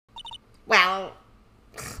Well,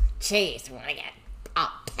 jeez, when I get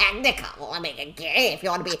technical, I mean, again, if you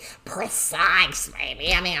want to be precise,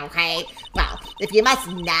 maybe. I mean, okay. Well, if you must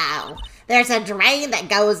know, there's a drain that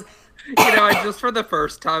goes. I just for the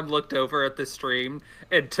first time looked over at the stream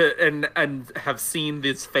and have seen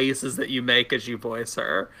these faces that you make as you voice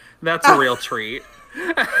her. That's a real treat.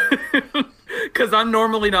 Because I'm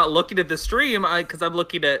normally not looking at the stream, because I'm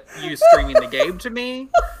looking at you streaming the game to me.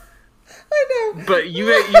 I know. But you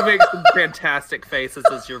make some fantastic faces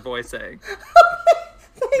as you're voicing.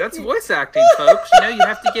 That's voice acting, folks. You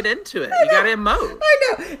have to get into it. You got to emote.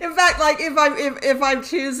 I know. In fact, like if I'm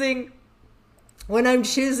choosing. When I'm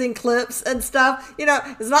choosing clips and stuff,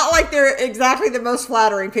 it's not like they're exactly the most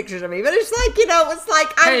flattering pictures of me, but it's like, it's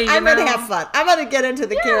like I'm going to have fun. I'm going to get into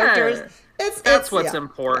the characters. That's what's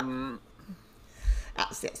important.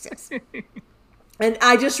 Yes. And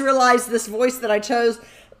I just realized this voice that I chose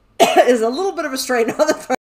is a little bit of a strain on the